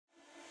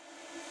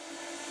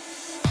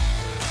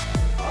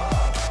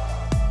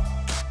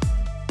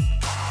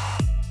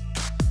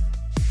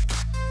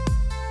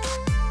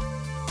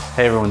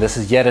Hey everyone, this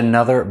is yet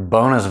another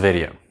bonus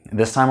video.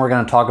 This time we're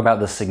going to talk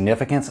about the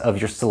significance of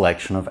your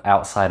selection of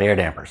outside air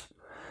dampers.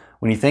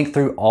 When you think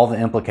through all the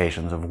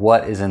implications of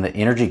what is in the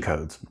energy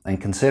codes and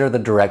consider the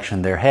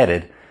direction they're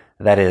headed,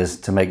 that is,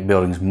 to make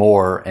buildings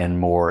more and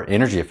more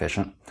energy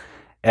efficient,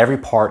 every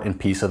part and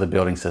piece of the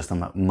building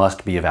system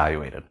must be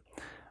evaluated.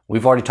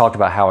 We've already talked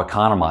about how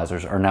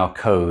economizers are now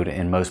code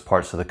in most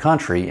parts of the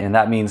country, and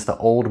that means the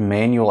old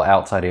manual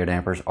outside air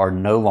dampers are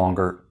no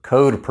longer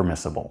code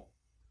permissible.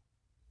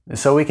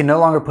 So we can no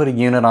longer put a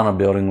unit on a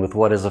building with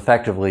what is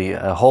effectively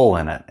a hole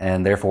in it,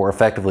 and therefore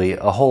effectively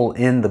a hole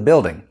in the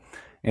building.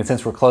 And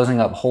since we're closing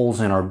up holes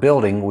in our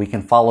building, we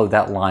can follow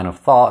that line of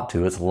thought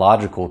to its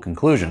logical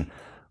conclusion,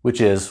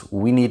 which is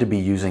we need to be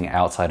using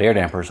outside air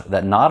dampers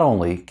that not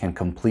only can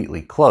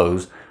completely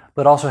close,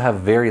 but also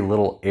have very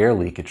little air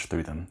leakage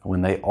through them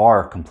when they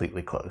are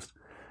completely closed.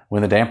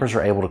 When the dampers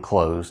are able to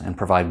close and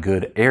provide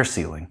good air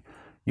sealing,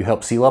 you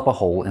help seal up a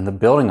hole in the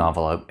building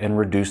envelope and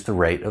reduce the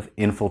rate of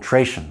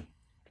infiltration.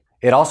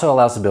 It also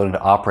allows the building to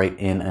operate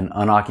in an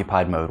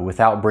unoccupied mode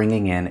without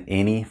bringing in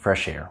any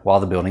fresh air while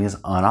the building is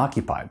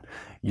unoccupied.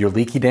 Your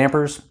leaky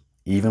dampers,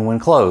 even when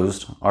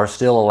closed, are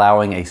still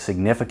allowing a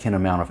significant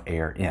amount of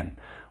air in.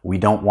 We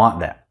don't want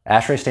that.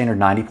 ASHRAE Standard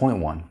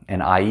 90.1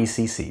 and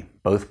IECC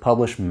both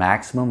publish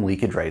maximum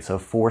leakage rates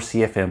of 4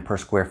 CFM per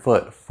square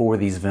foot for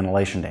these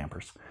ventilation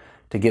dampers.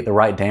 To get the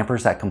right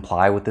dampers that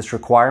comply with this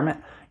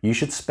requirement, you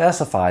should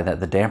specify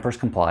that the dampers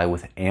comply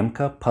with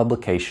AMCA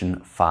Publication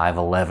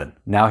 511.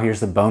 Now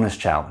here's the bonus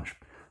challenge.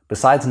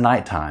 Besides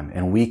nighttime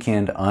and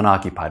weekend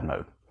unoccupied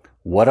mode,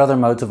 what other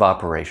modes of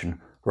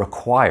operation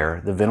require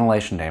the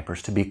ventilation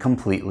dampers to be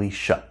completely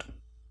shut?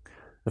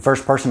 The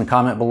first person to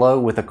comment below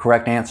with the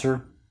correct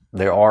answer,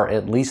 there are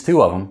at least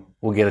 2 of them,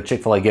 will get a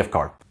Chick-fil-A gift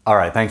card. All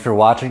right, thanks for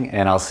watching,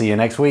 and I'll see you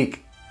next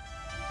week.